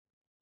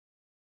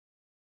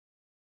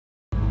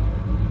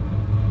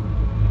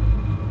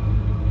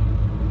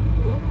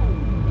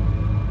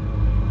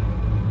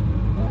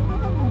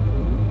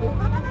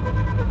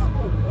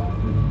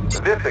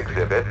This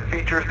exhibit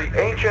features the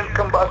ancient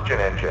combustion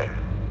engine,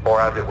 or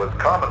as it was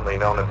commonly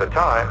known at the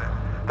time,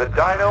 the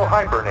Dino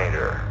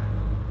Hibernator.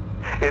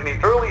 In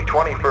the early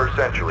 21st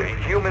century,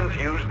 humans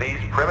used these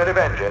primitive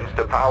engines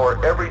to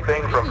power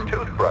everything from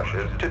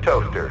toothbrushes to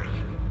toasters,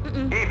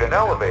 even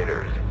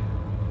elevators.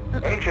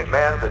 Ancient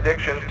man's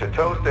addictions to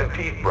toast and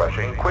teeth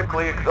brushing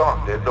quickly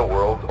exhausted the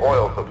world's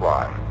oil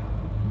supply.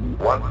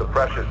 Once the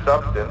precious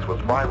substance was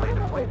finally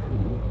depleted,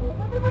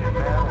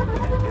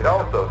 it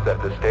also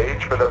set the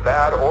stage for the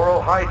bad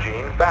oral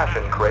hygiene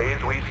fashion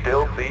craze we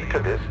still see to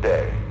this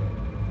day.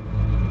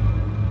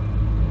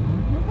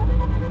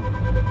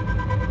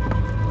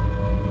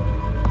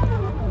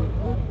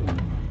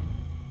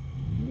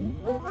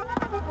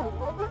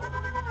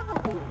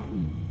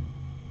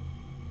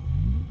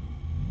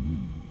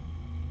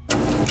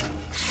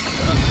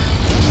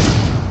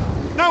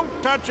 No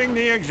touching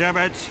the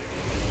exhibits.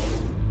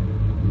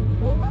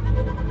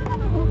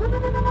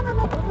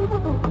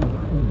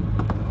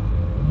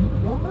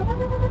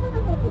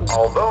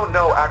 Although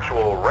no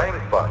actual ring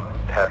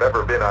funds have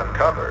ever been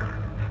uncovered,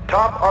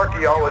 top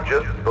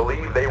archaeologists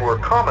believe they were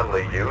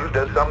commonly used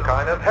as some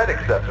kind of head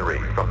accessory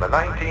from the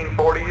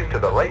 1940s to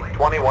the late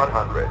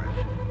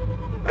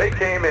 2100s. They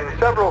came in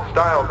several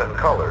styles and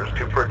colors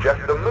to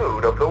project the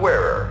mood of the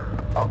wearer.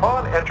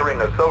 Upon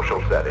entering a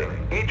social setting,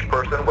 each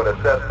person would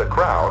assess the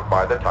crowd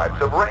by the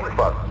types of ring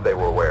buttons they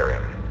were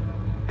wearing.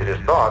 It is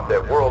thought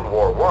that World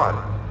War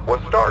I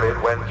was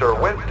started when Sir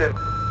Winston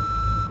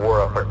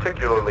wore a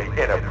particularly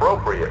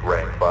inappropriate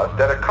ring bust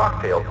at a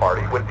cocktail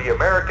party with the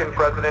American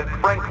President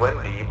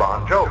Franklin D.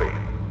 Bon Jovi.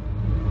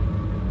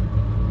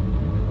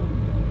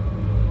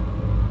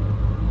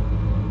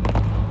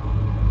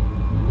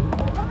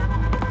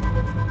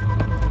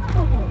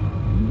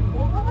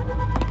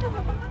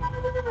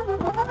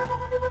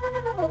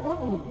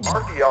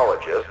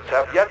 Archaeologists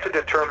have yet to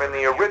determine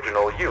the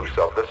original use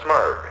of the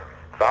smurg.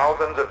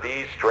 Thousands of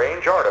these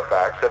strange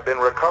artifacts have been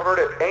recovered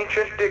at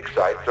ancient dig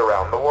sites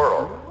around the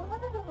world.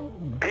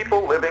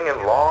 People living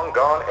in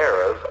long-gone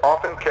eras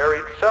often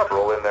carried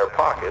several in their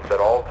pockets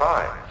at all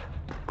times,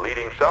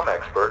 leading some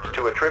experts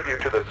to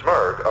attribute to the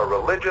smurg a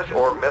religious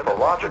or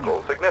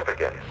mythological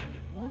significance.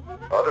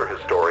 Other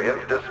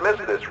historians dismiss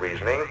this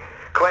reasoning,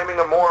 claiming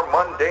a more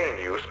mundane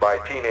use by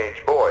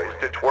teenage boys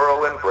to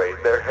twirl and braid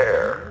their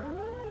hair.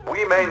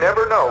 We may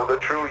never know the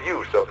true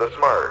use of the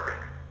smurg.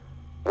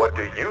 What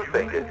do you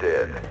think it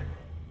did?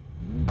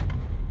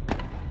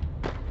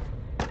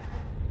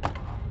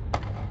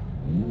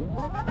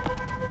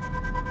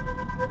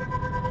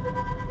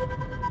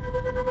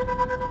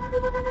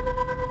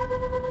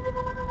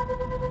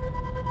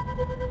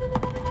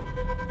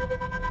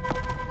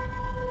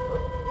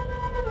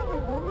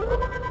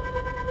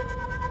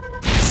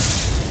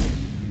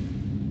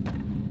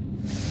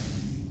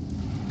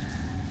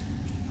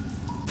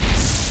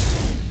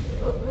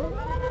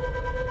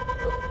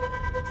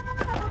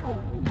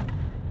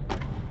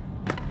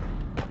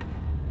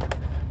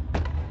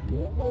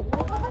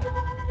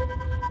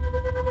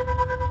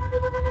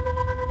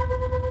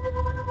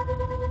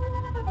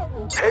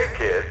 Hey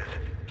kids,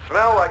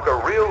 smell like a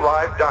real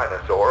live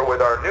dinosaur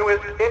with our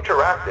newest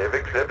interactive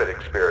exhibit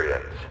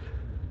experience.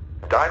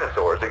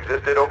 Dinosaurs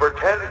existed over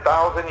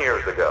 10,000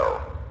 years ago,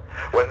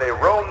 when they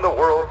roamed the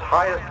world's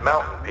highest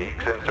mountain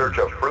peaks in search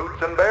of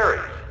fruits and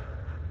berries.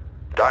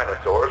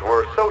 Dinosaurs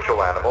were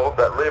social animals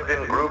that lived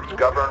in groups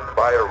governed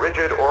by a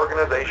rigid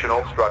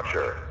organizational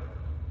structure.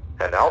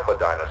 An alpha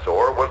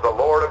dinosaur was the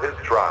lord of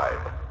his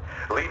tribe,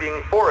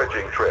 leading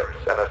foraging trips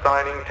and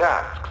assigning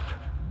tasks.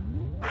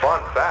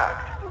 Fun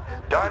fact,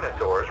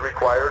 dinosaurs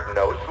required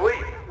no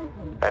sleep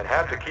and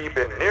had to keep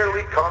in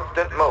nearly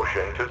constant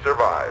motion to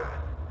survive,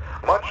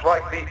 much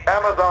like the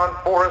Amazon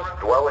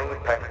forest-dwelling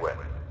penguin.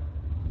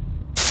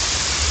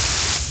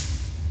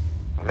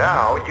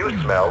 Now you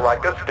smell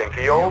like a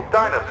stinky old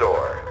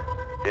dinosaur.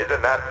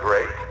 Isn't that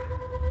great?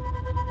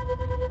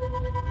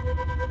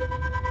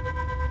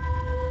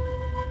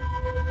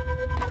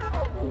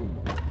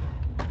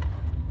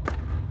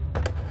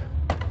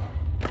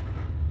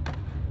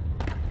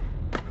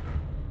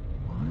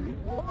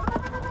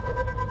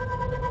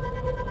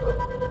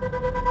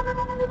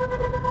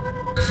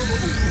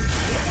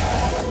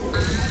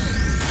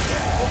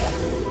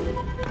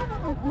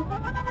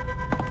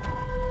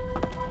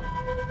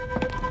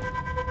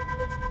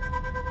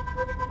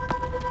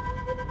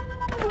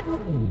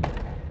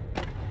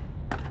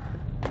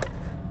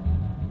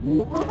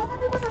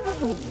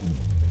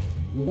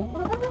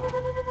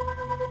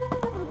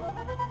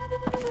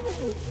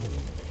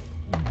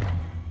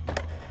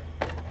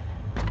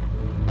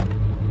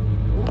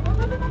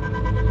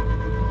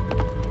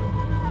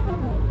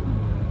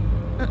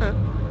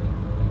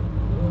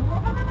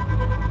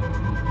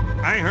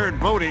 I heard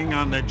voting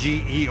on the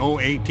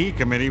GEOAT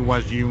committee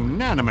was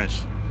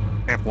unanimous.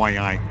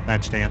 FYI,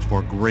 that stands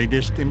for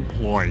Greatest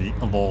Employee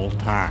of All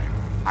Time.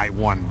 I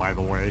won, by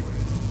the way.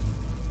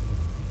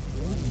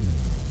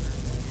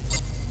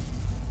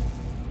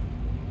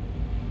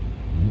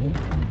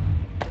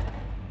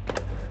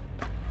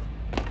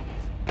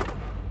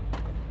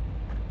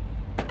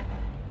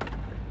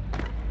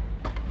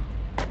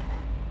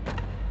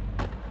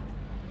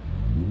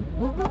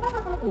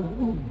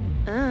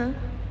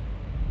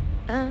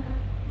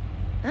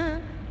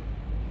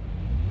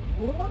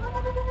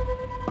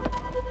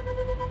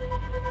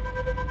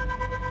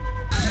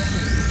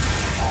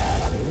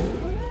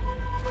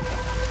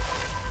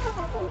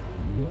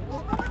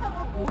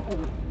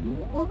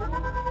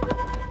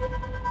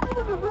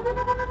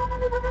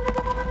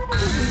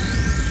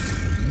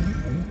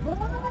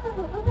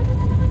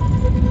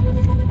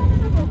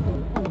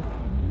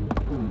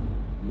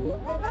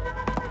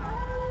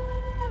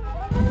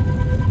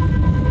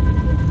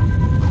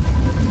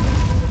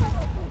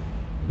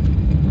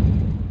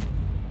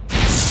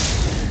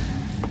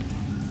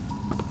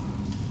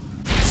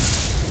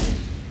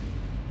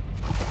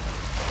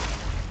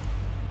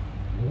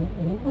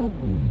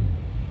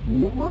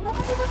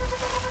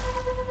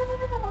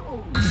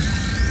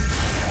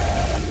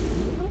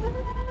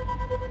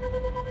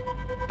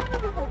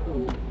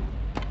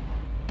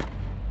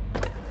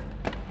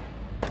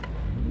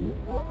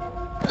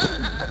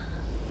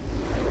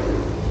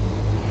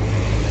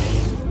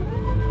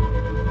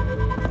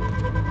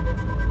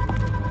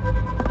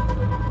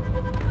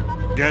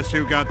 Guess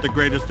who got the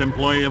greatest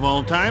employee of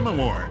all time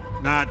award?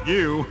 Not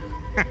you.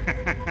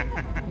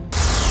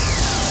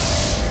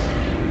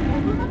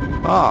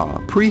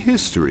 Ah,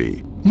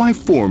 prehistory. My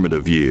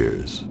formative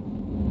years.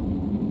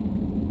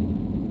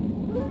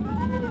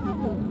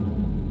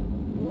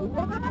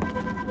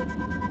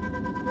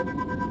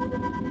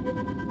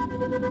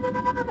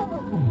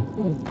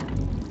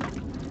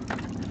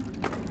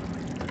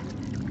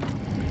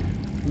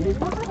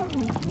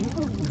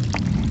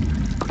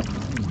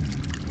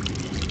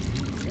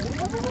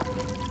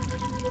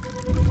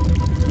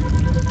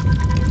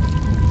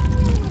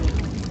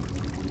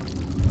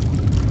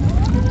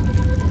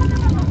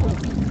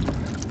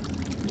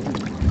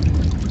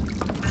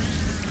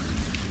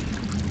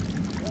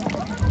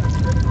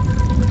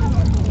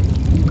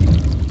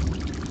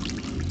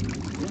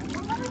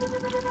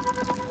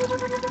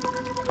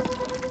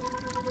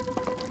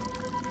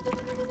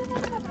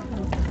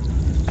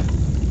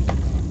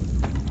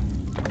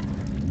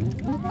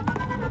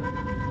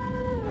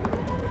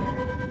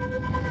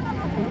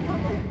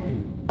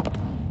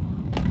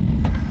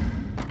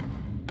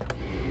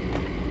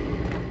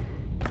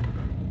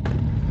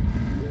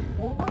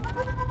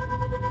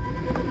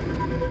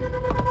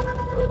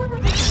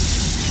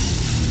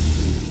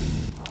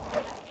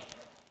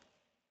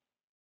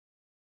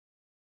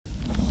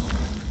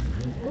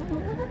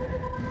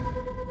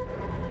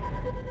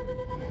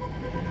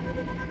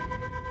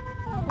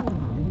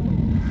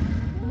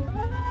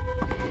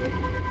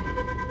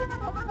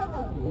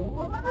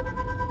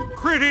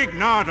 Critic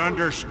not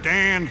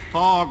understand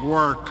fog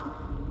work.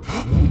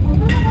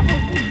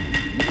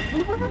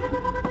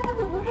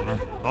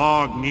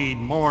 Fog need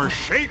more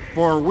shape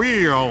for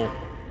wheel.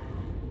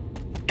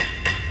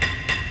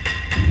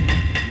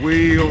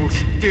 Wheel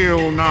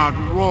still not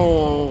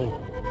roll.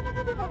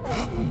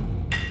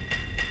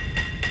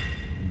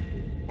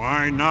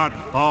 Why not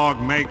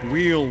fog make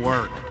wheel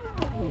work?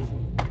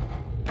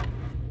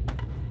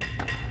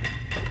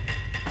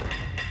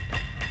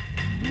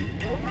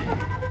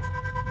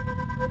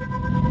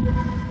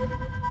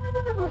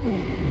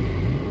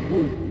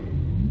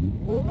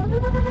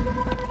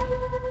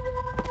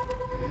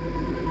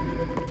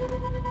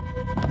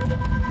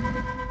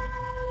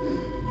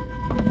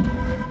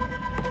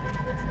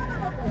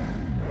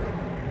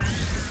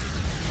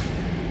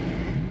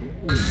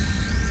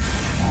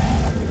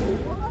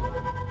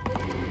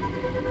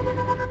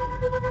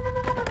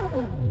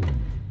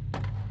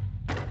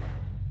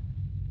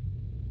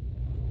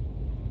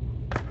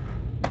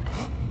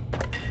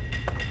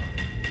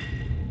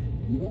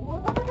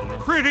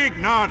 Critic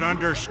not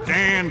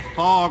understand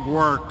fog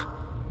work.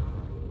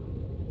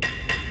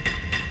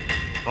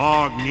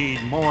 Fog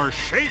need more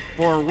shape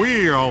for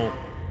wheel.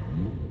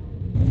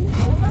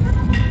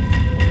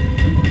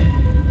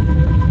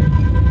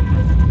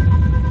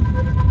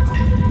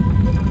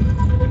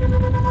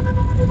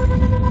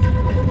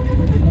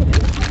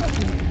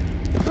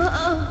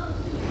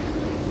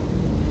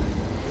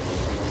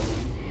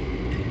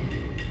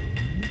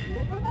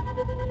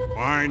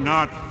 Why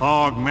not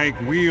fog make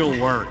wheel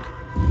work?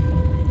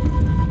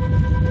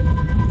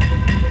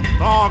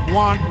 Fog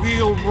want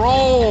wheel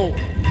roll.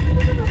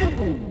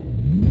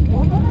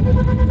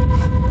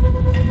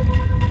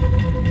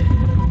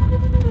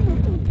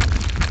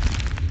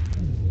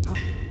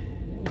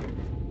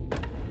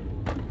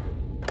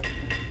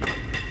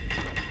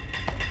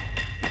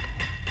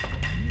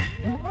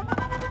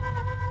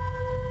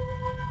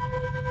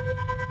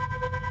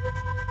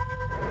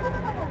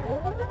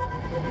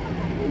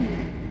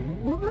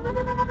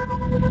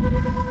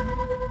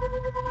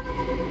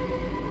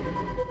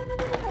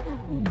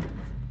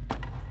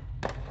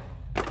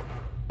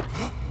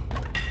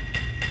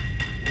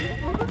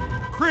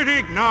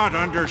 Critic not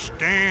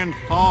understand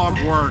fog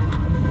work.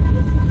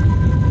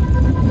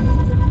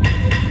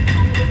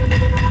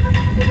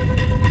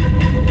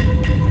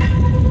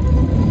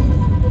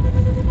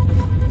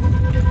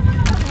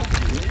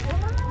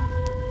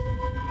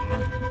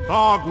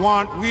 Fog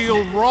want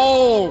wheel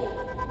roll.